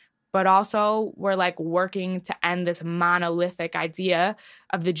occupation, but also we're like working to end this monolithic idea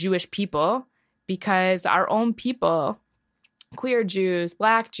of the Jewish people, because our own people, queer Jews,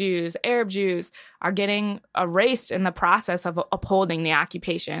 Black Jews, Arab Jews, are getting erased in the process of upholding the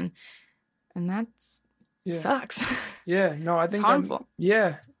occupation. And that's sucks. Yeah, no, I think it's harmful.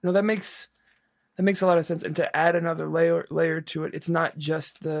 That makes a lot of sense. And to add another layer to it, it's not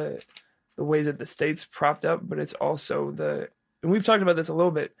just the ways that the state's propped up, but it's also and we've talked about this a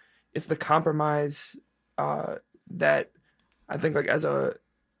little bit, it's the compromise that I think like as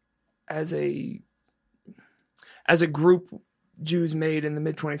a group Jews made in the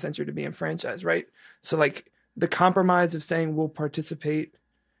mid 20th century to be enfranchised, right? So like the compromise of saying we'll participate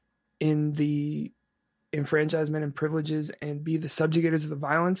in the enfranchisement and privileges and be the subjugators of the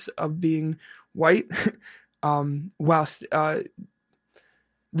violence of being white, whilst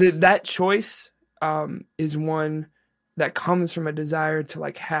that choice is one that comes from a desire to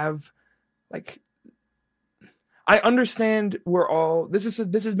like have like, I understand this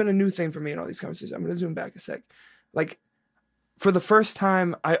has been a new thing for me in all these conversations. I'm going to zoom back a sec. Like for the first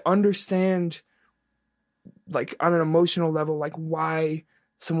time, I understand like on an emotional level, like why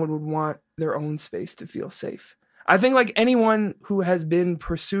someone would want their own space to feel safe. I think like anyone who has been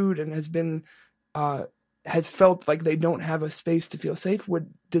pursued and has felt like they don't have a space to feel safe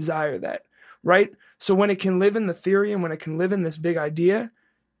would desire that, right? So when it can live in the theory and when it can live in this big idea,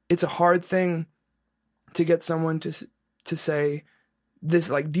 it's a hard thing to get someone to say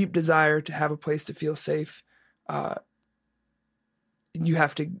this like deep desire to have a place to feel safe. We're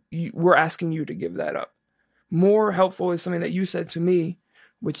asking you to give that up. More helpful is something that you said to me,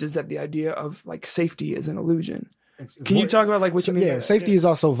 which is that the idea of like safety is an illusion. Can you talk about like what you mean? Yeah, safety is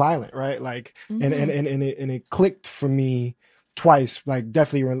also violent, right? Like, and it clicked for me twice, like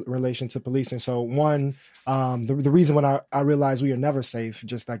definitely in relation to policing. So one, the reason when I realized we are never safe,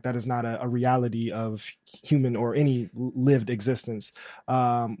 just like that is not a reality of human or any lived existence,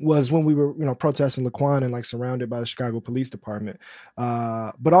 was when we were, protesting Laquan and like surrounded by the Chicago Police Department.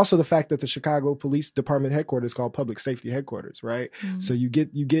 But also the fact that the Chicago Police Department headquarters is called Public Safety Headquarters, right? Mm-hmm. So you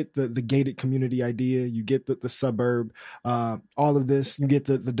get the gated community idea, you get the suburb, all of this, you get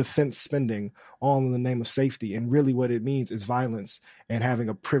the defense spending, all in the name of safety. And really what it means is violence and having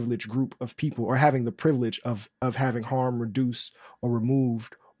a privileged group of people, or having the privilege of having harm reduced or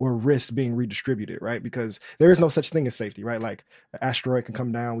removed or risk being redistributed, right? Because there is no such thing as safety, right? Like an asteroid can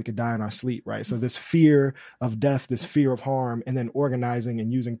come down, we could die in our sleep, right? So this fear of death, this fear of harm, and then organizing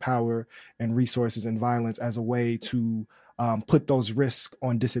and using power and resources and violence as a way to put those risks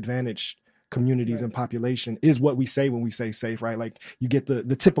on disadvantaged communities and population is what we say when we say safe, right? Like you get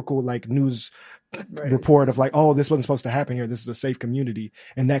the typical like news report of like, oh, this wasn't supposed to happen here. This is a safe community.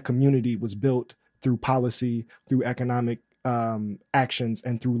 And that community was built through policy, through economic actions,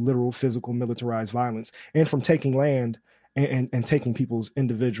 and through literal physical militarized violence, and from taking land and taking people's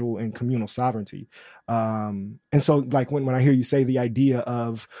individual and communal sovereignty. And so like when I hear you say the idea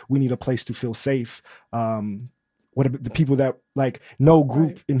of we need a place to feel safe, what about the people that like no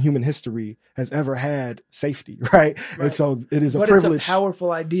group in human history has ever had safety, right? And so it is a privilege. It's a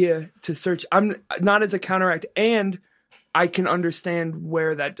powerful idea to search. I'm not as a counteract, and I can understand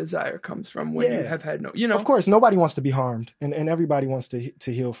where that desire comes from when you have had Of course, nobody wants to be harmed, and everybody wants to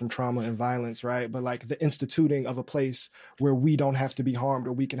heal from trauma and violence, right? But like the instituting of a place where we don't have to be harmed,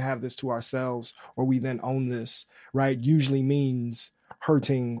 or we can have this to ourselves, or we then own this, right? Usually means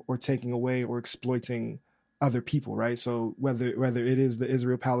hurting or taking away or exploiting other people, right? So whether it is the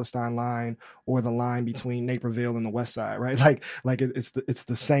Israel-Palestine line or the line between Naperville and the West Side, right? Like it's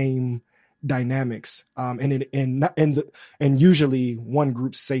the same dynamics, and usually one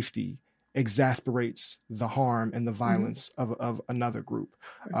group's safety exasperates the harm and the violence of another group.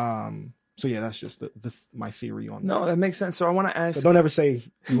 So yeah, that's just my theory on that. No, that makes sense. So I want to ask. So don't ever say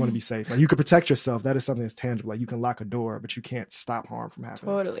you want to be safe. Like you could protect yourself. That is something that's tangible. Like you can lock a door, but you can't stop harm from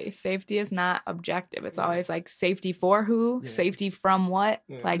happening. Totally. Safety is not objective. It's always like safety for who, safety from what.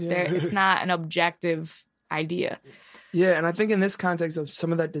 Like it's not an objective idea. Yeah, and I think in this context of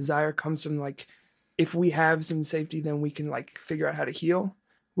some of that desire comes from like, if we have some safety, then we can like figure out how to heal,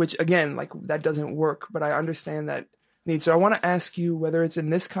 which again, like that doesn't work, but I understand that need. So I want to ask you whether it's in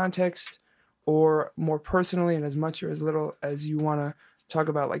this context or more personally, and as much or as little as you want to talk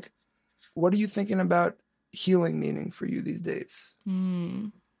about, like, what are you thinking about healing meaning for you these days?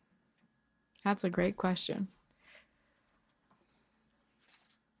 That's a great question.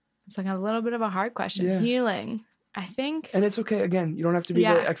 It's like a little bit of a hard question. Yeah. Healing, I think. And it's okay. Again, you don't have to be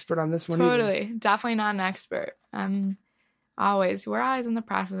the expert on this one. Totally. Either. Definitely not an expert. We're always in the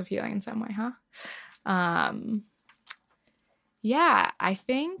process of healing in some way, huh? Yeah, I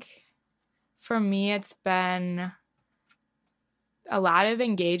think for me, it's been a lot of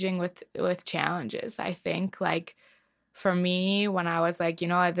engaging with challenges. I think like for me, when I was like,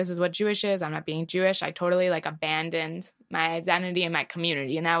 this is what Jewish is, I'm not being Jewish, I totally like abandoned my identity and my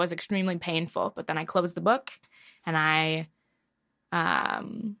community. And that was extremely painful. But then I closed the book and I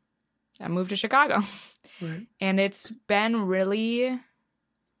moved to Chicago. Right. And it's been really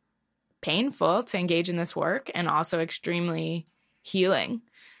painful to engage in this work, and also extremely healing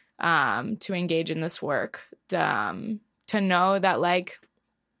to engage in this work, to know that like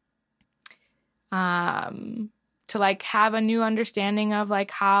to like have a new understanding of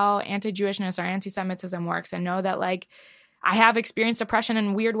like how anti-Jewishness or anti-Semitism works, and know that like I have experienced oppression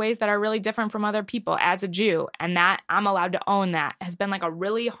in weird ways that are really different from other people as a Jew, and that I'm allowed to own that has been like a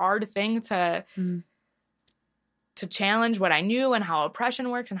really hard thing to challenge what I knew and how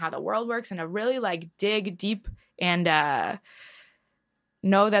oppression works and how the world works, and to really like dig deep and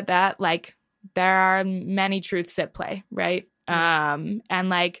know that like there are many truths at play, right? And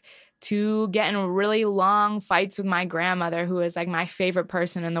like to get in really long fights with my grandmother, who is like my favorite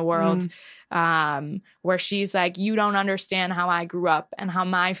person in the world, where she's like, you don't understand how I grew up and how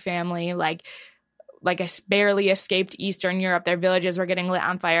my family like I barely escaped Eastern Europe. Their villages were getting lit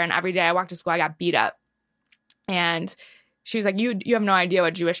on fire, and every day I walked to school, I got beat up. And she was like, you have no idea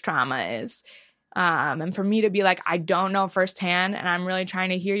what Jewish trauma is. And for me to be like, I don't know firsthand, and I'm really trying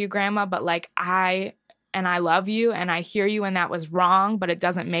to hear you, Grandma, but like I love you and I hear you, and that was wrong, but it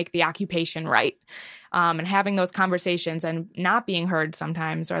doesn't make the occupation right. And having those conversations and not being heard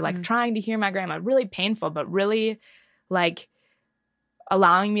sometimes, or like trying to hear my grandma, really painful, but really like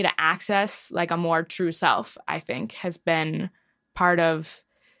allowing me to access like a more true self, I think has been part of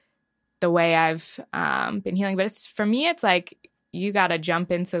the way I've been healing. But for me, it's like you got to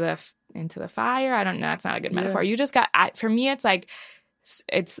jump into the fire. I don't know. That's not a good metaphor. You just for me,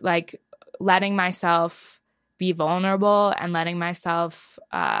 it's like letting myself be vulnerable and letting myself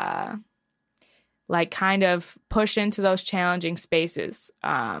like kind of push into those challenging spaces.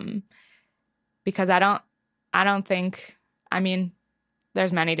 Because I don't think, I mean,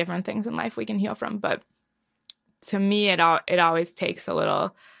 there's many different things in life we can heal from, but to me, it always takes a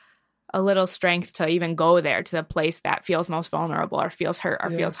little strength to even go there, to the place that feels most vulnerable or feels hurt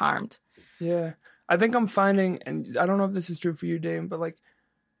or feels harmed. Yeah. I think I'm finding, and I don't know if this is true for you, Dame, but like,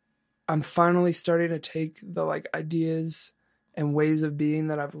 I'm finally starting to take the like ideas and ways of being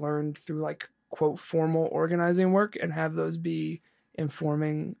that I've learned through like, quote, formal organizing work and have those be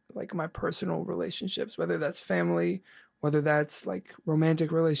informing like my personal relationships, whether that's family, whether that's like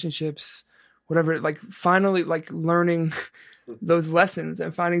romantic relationships, whatever, like finally like learning those lessons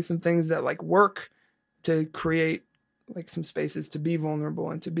and finding some things that like work to create like some spaces to be vulnerable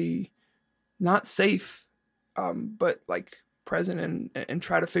and to be not safe, but like present and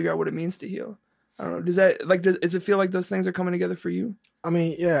try to figure out what it means to heal. I don't know. Does it feel like those things are coming together for you? I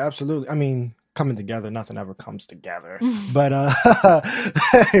mean, yeah, absolutely. I mean, coming together, nothing ever comes together. But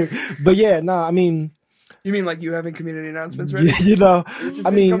but yeah, no, I mean, you mean like you having community announcements, right? You know,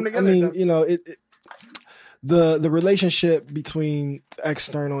 I mean, you know, the relationship between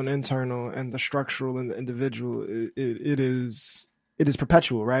external and internal and the structural and the individual, it is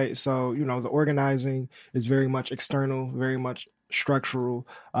perpetual, right? So, you know, the organizing is very much external, very much structural,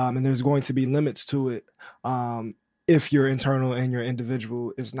 and there's going to be limits to it. If your internal and your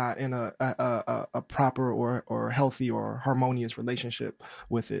individual is not in a proper or healthy or harmonious relationship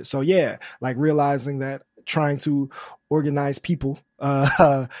with it. So yeah, like realizing that, trying to organize people,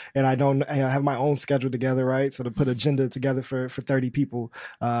 and I have my own schedule together, right? So to put agenda together for 30 people,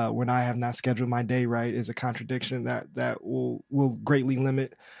 when I have not scheduled my day right, is a contradiction that will greatly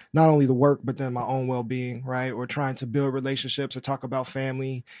limit not only the work, but then my own well-being, right? Or trying to build relationships or talk about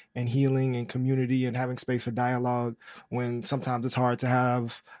family and healing and community and having space for dialogue when sometimes it's hard to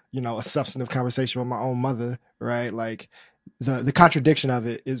have, you know, a substantive conversation with my own mother, right? Like the contradiction of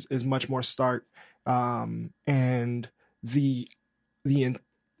it is much more stark. And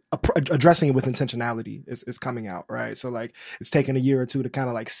addressing it with intentionality is coming out, right? So like it's taken a year or two to kind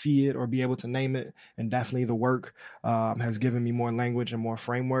of like see it or be able to name it, and definitely the work has given me more language and more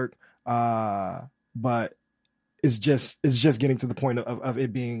framework, but it's just getting to the point of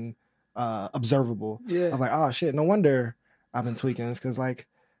it being observable. I was like, oh shit, no wonder I've been tweaking this, because like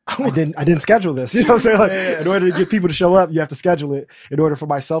I didn't schedule this. You know what I'm saying? Like, in order to get people to show up, you have to schedule it. In order for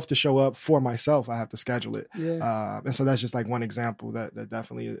myself to show up for myself, I have to schedule it. And so that's just like one example that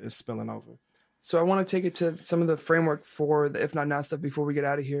definitely is spilling over. So I want to take it to some of the framework for the If Not Now stuff before we get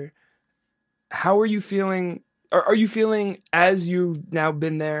out of here. How are you feeling? Are you feeling, as you've now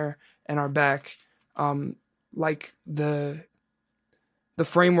been there and are back, like the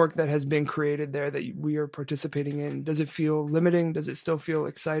framework that has been created there that we are participating in, does it feel limiting? Does it still feel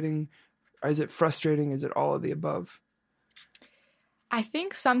exciting? Or is it frustrating? Is it all of the above? I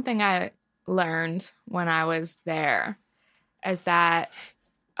think something I learned when I was there is that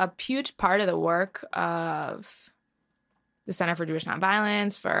a huge part of the work of the Center for Jewish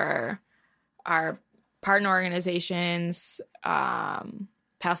Nonviolence, for our partner organizations,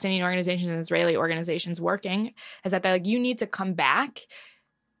 Palestinian organizations and Israeli organizations working, is that they're like, you need to come back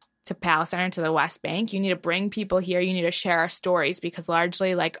to Palestine and to the West Bank. You need to bring people here. You need to share our stories, because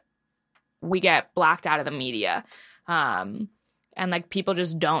largely like we get blocked out of the media. And like people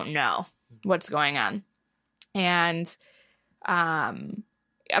just don't know what's going on. And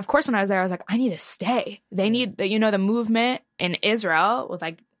of course, when I was there, I was like, I need to stay. They need the movement in Israel with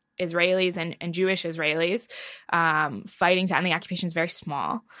like Israelis and Jewish Israelis fighting to end the occupation is very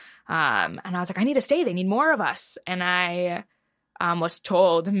small. And I was like, I need to stay. They need more of us. And I was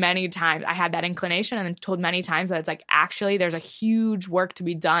told many times, I had that inclination, and then told many times that it's like, actually, there's a huge work to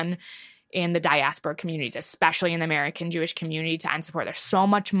be done in the diaspora communities, especially in the American Jewish community, to end support. There's so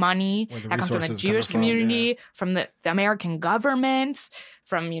much money that comes from the Jewish community, from the American government,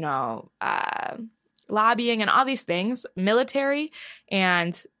 from, lobbying and all these things, military,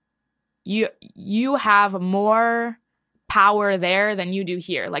 and you have more power there than you do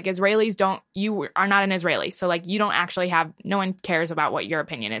here. Like Israelis you are not an Israeli. So like you don't actually have, no one cares about what your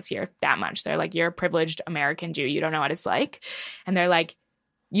opinion is here that much. They're like, you're a privileged American Jew. You don't know what it's like. And they're like,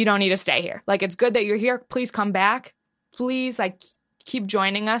 you don't need to stay here. Like, it's good that you're here. Please come back. Please like keep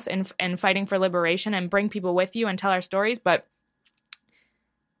joining us and fighting for liberation, and bring people with you and tell our stories. But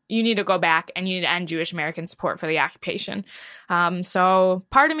you need to go back, and you need to end Jewish American support for the occupation. So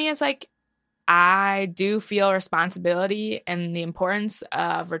part of me is like, I do feel responsibility and the importance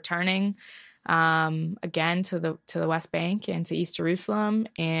of returning again to the West Bank and to East Jerusalem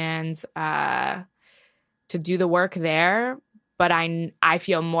and to do the work there. But I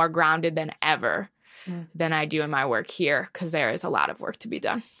feel more grounded than ever than I do in my work here, because there is a lot of work to be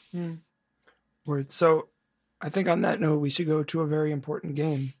done. Word. So I think on that note, we should go to a very important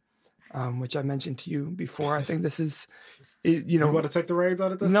game, which I mentioned to you before. I think this is, you want to take the reins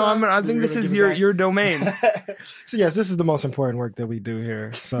on it this no, time? I think this is your domain. So yes, this is the most important work that we do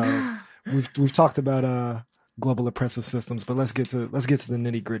here. So we've talked about global oppressive systems, but let's get to the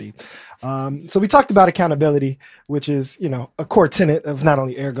nitty gritty. So we talked about accountability, which is, a core tenet of not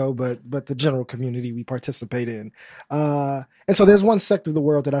only Ergo, but the general community we participate in. And so there's one sector of the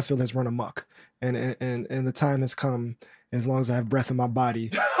world that I feel has run amok, and the time has come, as long as I have breath in my body,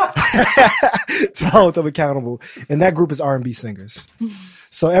 to hold them accountable. And that group is R&B singers.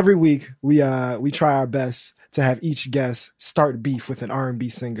 So every week we try our best to have each guest start beef with an R&B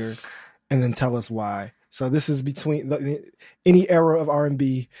singer and then tell us why. So this is between any era of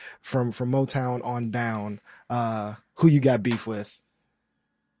R&B from Motown on down. Who you got beef with?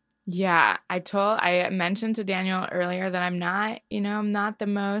 Yeah, I mentioned to Daniel earlier that I'm not the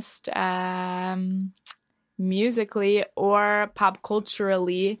most musically or pop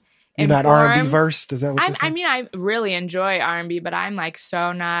culturally You're not R&B versed? Is that what you're saying? I mean, I really enjoy R&B, but I'm like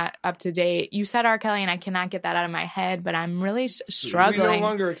so not up to date. You said R. Kelly, and I cannot get that out of my head, but I'm really struggling. We no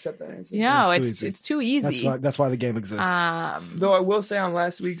longer accept that answer. No, it's too easy. That's why the game exists. Though I will say on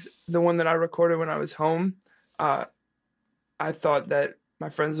last week's, the one that I recorded when I was home, I thought that my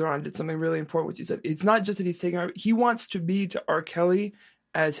friend Zoran did something really important, which he said, it's not just that he's taking, he wants to be to R. Kelly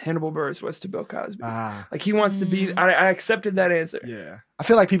as Hannibal Buress was to Bill Cosby. Like he wants to be, I accepted that answer. Yeah. I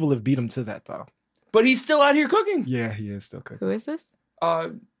feel like people have beat him to that though. But he's still out here cooking. Yeah, he is still cooking. Who is this?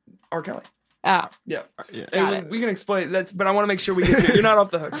 R. Kelly. Oh. Yeah. Got we can explain that, but I want to make sure we get you. You're not off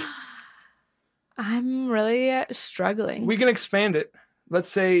the hook. I'm really struggling. We can expand it. Let's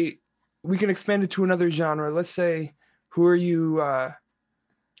say we can expand it to another genre. Let's say, who are you?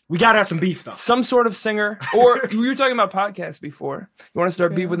 We gotta have some beef though. Some sort of singer, or we were talking about podcasts before. You want to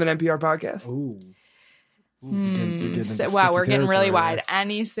start beef with an NPR podcast? Ooh. We're getting really wide.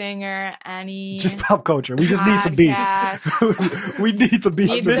 Any singer, any just pop culture. We just need some beef. We need the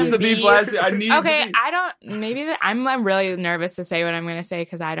beef. This is the beef last year. I need. Okay, I don't. Maybe I'm really nervous to say what I'm going to say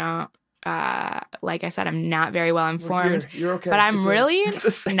because I don't. Like I said, I'm not very well informed. You're okay. But I'm really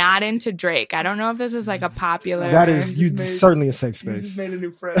not into Drake. I don't know if this is like a popular. That is certainly a safe space. You just made a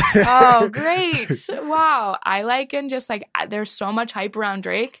new friend. Oh, great! Wow, I like and just like there's so much hype around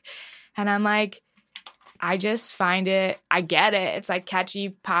Drake, and I'm like, I just find it. I get it. It's like catchy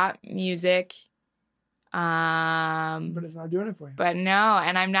pop music. But it's not doing it for you. But no,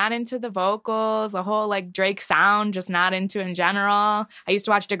 and I'm not into the vocals, the whole like Drake sound, just not into in general. I used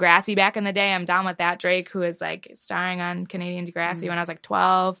to watch Degrassi back in the day. I'm down with that Drake, who is like starring on Canadian Degrassi when I was like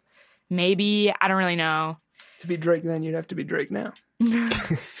 12. Maybe. I don't really know. To be Drake then, you'd have to be Drake now.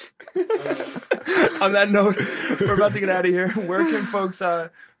 On that note, we're about to get out of here. Where can folks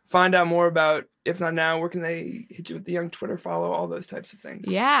find out more about If Not Now? Where can they hit you with the Young Twitter follow, all those types of things?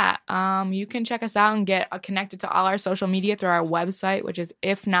 Yeah, you can check us out and get connected to all our social media through our website, which is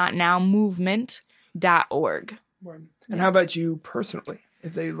ifnotnowmovement.org. And how about you personally,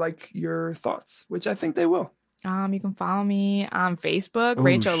 if they like your thoughts, which I think they will? You can follow me on Facebook,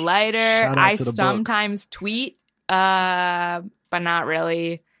 Rachel Leiter. I sometimes tweet, but not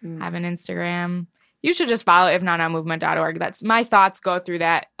really. I have an Instagram. You should just follow ifnotnowmovement.org. That's my thoughts go through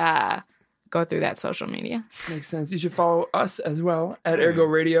that social media. Makes sense. You should follow us as well at Ergo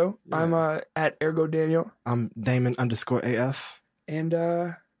Radio. Yeah. I'm at Ergo Daniel. I'm Damon_AF. And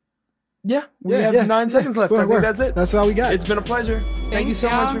we have 9 seconds left. I think that's it. That's all we got. It's been a pleasure. Thank you so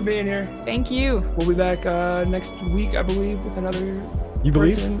much for being here. Thank you. We'll be back next week, I believe, with another. You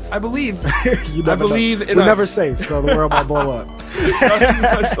believe? Person. I believe. I believe in us. We're never safe, so the world might blow up.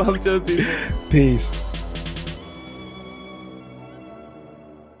 Much love to the people. Peace.